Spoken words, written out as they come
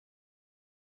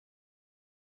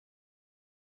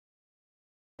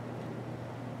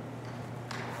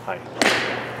Hi,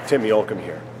 Tim Jochim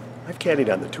here. I've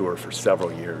caddied on the tour for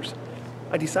several years.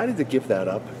 I decided to give that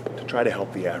up to try to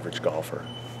help the average golfer.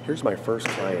 Here's my first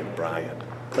client, Brian.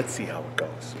 Let's see how it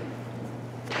goes.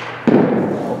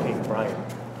 Okay, Brian,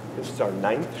 this is our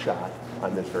 9th shot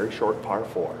on this very short par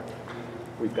 4.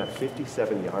 We've got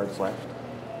 57 yards left.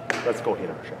 Let's go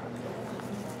hit our shot.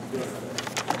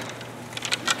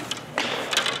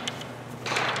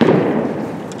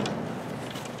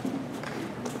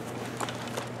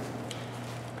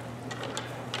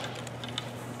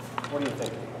 What do you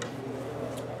think?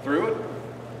 Through it?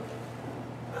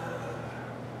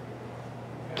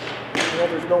 Well,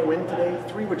 there's no wind today.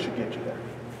 3 wood should get you there.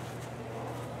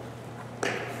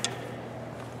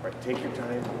 All right, take your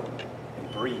time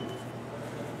and breathe.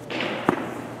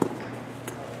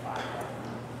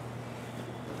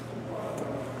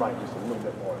 Right, just a little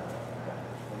bit more.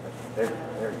 There you go.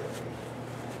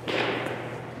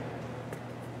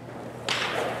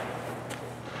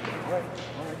 All right.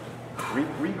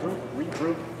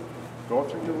 Regroup. Go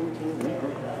through your routine,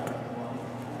 regroup.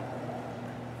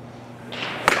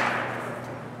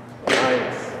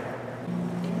 Nice.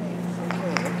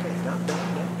 Okay, not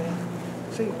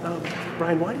bad. Say,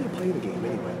 Brian, why do you play the game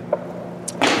anyway?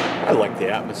 I like the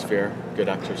atmosphere, good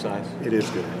exercise. It is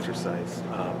good exercise.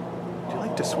 Do you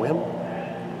like to swim?